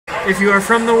if you are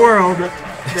from the world,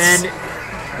 then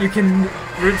you can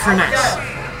root for Ness.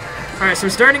 Alright, so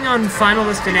starting on Final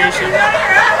Destination.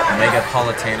 Omega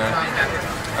Palutena.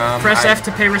 Press F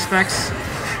to pay respects.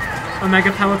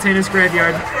 Omega Palutena's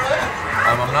graveyard.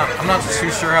 I'm not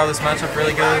too sure how this matchup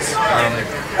really goes.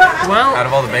 Well, out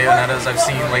of all the Bayonettas I've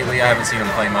seen lately, I haven't seen him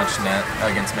play much net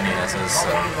against many Nesses. So.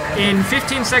 In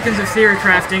 15 seconds of theory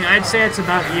crafting, I'd say it's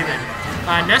about even.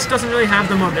 Ness doesn't really have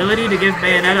the mobility to give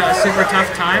Bayonetta a super tough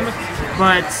time,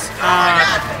 but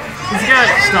he's got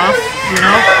stuff, you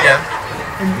know? Yeah.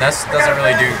 Ness doesn't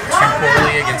really do too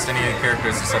poorly against any of the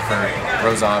characters except for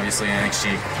Rosa, obviously, and I think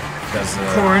she does...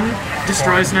 Corn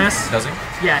destroys Ness. Does he?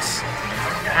 Yes.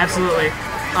 Absolutely.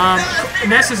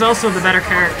 Ness is also the better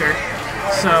character,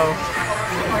 so...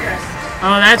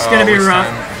 Oh, that's gonna be rough.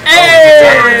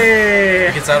 Hey!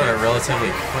 He gets out of it relatively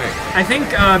quick. I think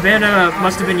Bayonetta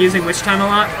must have been using Witch Time a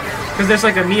lot, because there's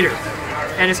like a meter,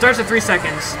 and it starts at 3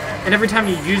 seconds, and every time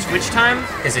you use Witch Time,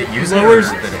 is it using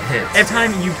lowers, or that it hits? Every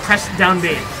time you press down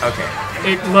B. Okay.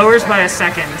 It lowers by a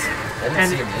second.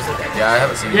 And yeah, I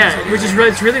haven't seen. Yeah, which is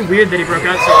it's really weird that he broke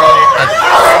out so early.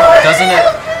 Doesn't it?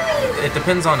 It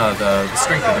depends on the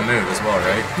strength of the move as well,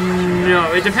 right? No,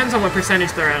 it depends on what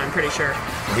percentage they're at, I'm pretty sure.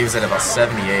 Well, he was at about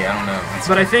 78, I don't know.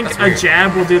 But I think a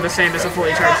jab will do the same as a fully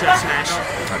charged up smash.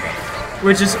 Okay.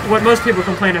 Which is what most people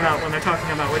complain about when they're talking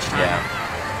about Witch Time. Yeah.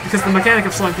 Because the mechanic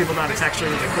of slowing people down is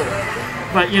actually really cool.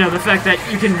 But, you know, the fact that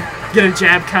you can get a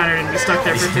jab counter and be stuck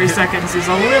there for 3 seconds is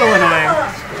a little annoying.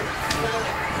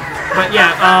 But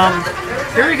yeah,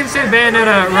 here we can see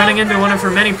Bayonetta running into one of her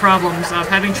many problems of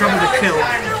having trouble to kill.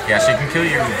 Yeah, she can kill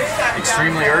you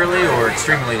extremely early or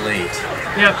extremely late.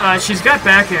 Yep, she's got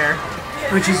back air,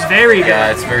 which is very good.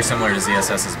 Yeah, it's very similar to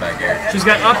ZSS's back air. She's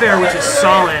got up air, which is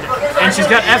solid, and she's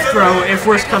got F throw if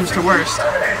worst comes to worst.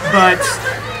 But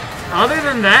other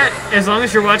than that, as long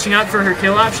as you're watching out for her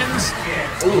kill options,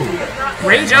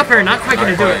 rage up air, not quite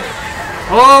gonna do it.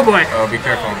 Oh boy. Oh, be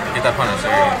careful. Get that punish.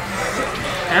 There you go.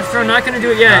 F throw not gonna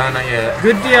do it yet. No, not yet.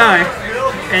 Good DI.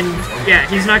 And yeah,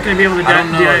 he's not gonna be able to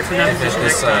DI from that position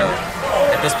next time.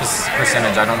 At this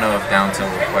percentage, I don't know if down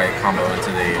tilt will quite combo into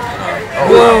the...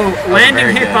 whoa, wow.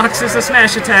 Landing hitbox is a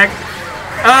smash attack.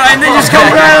 And then just go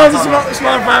right on the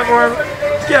small platform.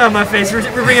 Get out of my face. We're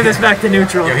bringing this back to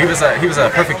neutral. Yo, he was a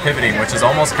perfect pivoting, which is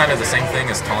almost kind of the same thing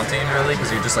as taunting, really,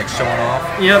 because you're just like showing off.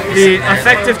 Yep, the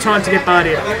effective taunt to get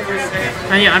bodied.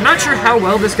 And yeah, I'm not sure how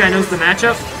well this guy knows the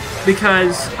matchup,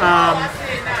 because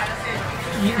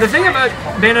the thing about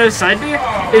Bayonetta's side B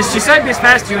is she side B's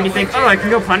past you and you think, oh, I can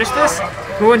go punish this,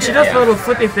 but when she does the little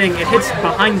flippy thing, it hits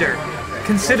behind her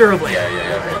considerably.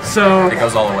 Yeah. So it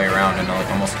goes all the way around in like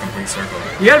almost a complete circle.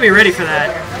 You gotta be ready for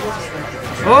that.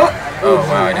 Oh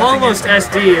wow! I almost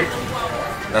SD.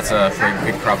 That's a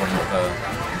big problem with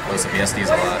those of the SDs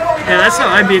a lot. Yeah, that's how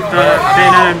I beat the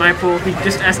Bayonetta in my pool. He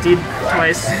just SD'd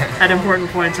twice at important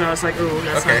points, and I was like, ooh,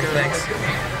 that's not good. Thanks.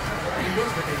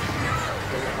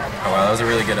 Oh wow, that was a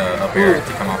really good up air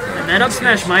to come off the... And that up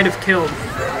smash might have killed.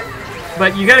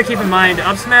 But you gotta keep in mind,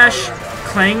 up smash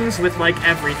clings with like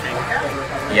everything.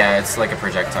 Yeah, it's like a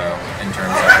projectile in terms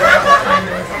of what it's playing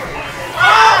with.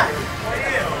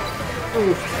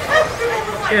 Ooh.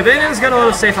 Yeah, Bayonetta's got a lot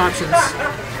of safe options.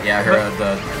 Yeah, her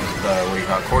the what do you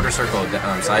call it, quarter circle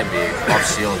side B off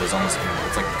shield is almost,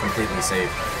 it's like completely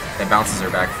safe. That bounces her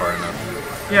back far enough.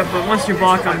 Yeah, but once you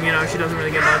block them, you know, she doesn't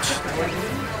really get much.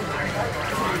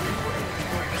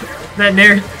 That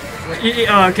nair.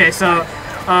 Oh, okay, so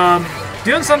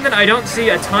doing something I don't see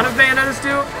a ton of Bayonettas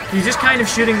do. You're just kind of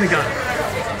shooting the gun.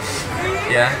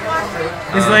 Yeah.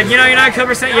 It's like, you know, you're not kill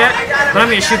percent yet, but I'm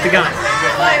gonna shoot the gun.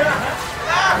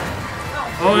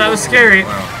 Oh, that was scary.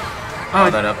 Wow. Oh,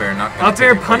 that up air not up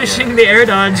air punishing the air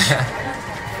dodge.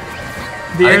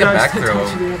 The air dodge.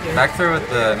 Back throw at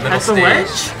the middle stage. At the ledge?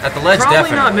 At the ledge, probably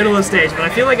definitely. Not middle of stage, but I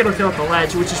feel like it'll kill at the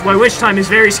ledge, which is why Witch Time is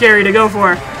very scary to go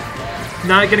for.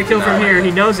 Not gonna kill from here.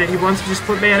 He knows it. He wants to just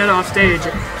put Bayonetta off stage.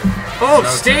 Oh,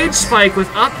 stage spike with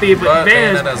up B, but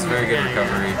Bayonetta has very good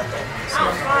recovery. So.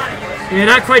 Yeah,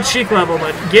 not quite Sheik level,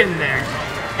 but getting there.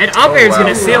 And up air is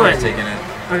gonna seal it.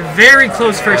 A very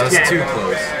close first game. Too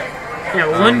close. Yeah,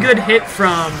 one good hit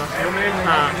from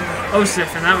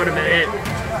Osif, and that would have been it.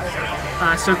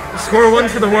 So score 1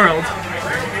 for the world.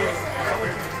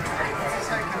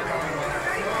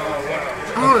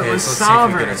 Oh, it was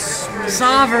Sovereign.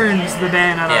 Sovereign's the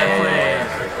band that I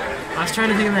played. I was trying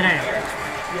to think of the name.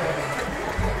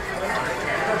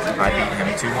 I beat him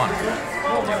 2-1.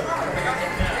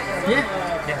 Yeah.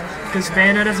 Because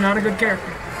Bayonetta's not a good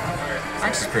character.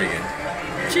 She's pretty good.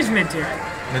 She's mid-tier.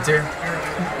 Mid-tier?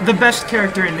 The best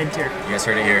character in mid-tier. You guys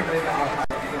heard it here.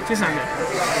 Two sound good.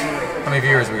 How many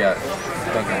viewers we got?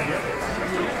 Duncan.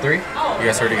 3? You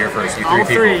guys heard it here first. You 3 All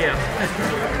people. 3 of you.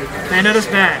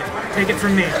 Bayonetta's bad. Take it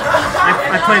from me.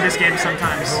 I play this game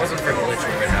sometimes. If it wasn't for glitch,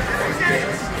 we would have to play the game.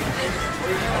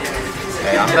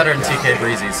 Hey, I'm better than TK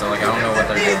Breezy, so like I don't know what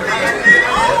they're doing.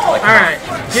 Like, Alright,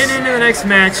 getting into the next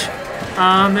match.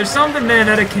 There's something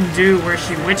Bayonetta can do where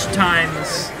she witch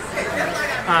times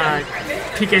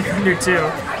PK Thunder 2.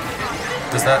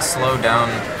 Does that slow down?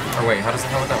 Or wait, how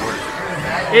would that work?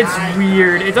 It's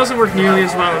weird. It doesn't work nearly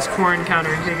as well as Corrin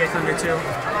countering PK Thunder 2.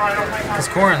 Because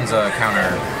Corrin's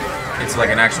counter, it's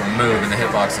like an actual move, and the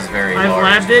hitbox is very large.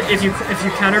 I've labbed it. If you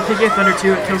counter PK Thunder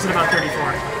 2, it kills at about 34.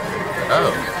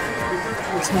 Oh.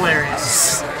 It's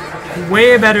hilarious.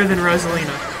 Way better than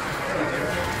Rosalina.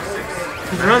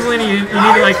 With Rosalina, you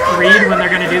need to like read when they're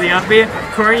gonna do the upbeat.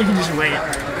 Corrin, you can just wait.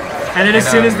 And then as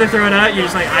soon as they throw it out, you're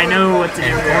just like, I know what to do.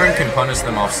 And Corrin can punish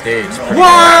them off stage.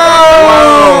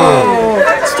 Whoa!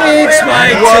 Stage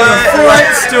spike to the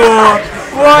footstool.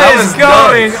 What is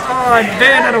going on?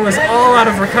 Bayonetta was all out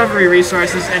of recovery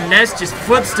resources, and Ness just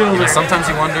footstooled her. Sometimes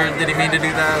you wonder, did he mean to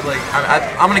do that? Like,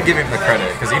 I'm gonna give him the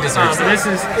credit because he deserves it. Is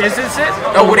this it?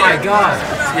 Oh, what do you? God.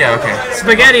 Yeah. Okay.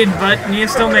 Spaghetti, but you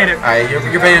still made it. Alright, you're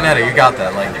Bayonetta. You got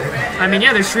that. Like. I mean,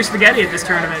 yeah, there's free spaghetti at this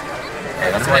tournament.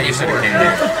 Yeah, that's why you should have came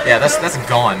here. Yeah, that's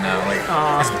gone now. Like,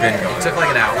 it's been gone. It took like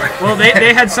an hour. Well,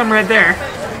 they had some right there.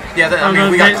 Yeah, I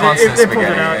mean, we got constant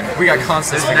spaghetti. And we got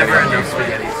constant There's spaghetti. never enough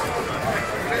spaghetti.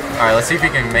 Alright, let's see if he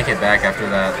can make it back after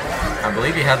that. I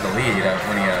believe he had the lead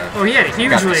when he he had a huge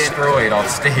got lead. destroyed off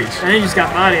stage. And then he just got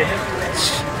bodied.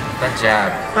 That jab.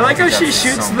 I like how she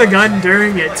shoots the gun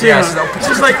during it, too. Yeah,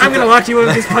 she's like, I'm gonna lock you in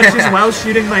with these punches while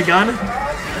shooting my gun.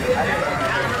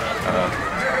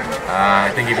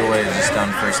 I think he would have just done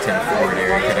first 10 forward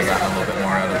here. He could have gotten a little bit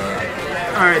more out of it.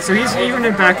 Alright, so he's evening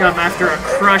it back up after a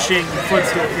crushing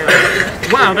footstool kill.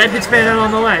 Wow, that hits Bayonetta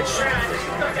on the ledge.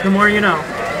 The more you know.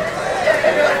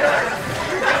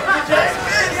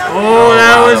 Oh,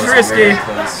 that was risky.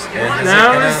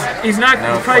 He's not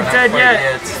quite dead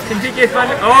yet. Can PK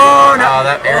Thunder? Oh, no. Oh,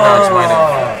 that air dodge might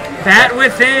have. Bat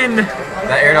within.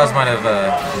 That air dodge might have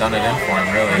done it in for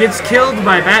him, really. Gets killed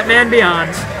by Batman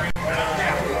Beyond.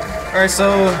 Alright,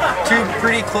 so 2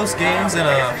 pretty close games and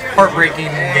a heartbreaking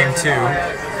game 2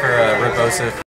 for Ripose.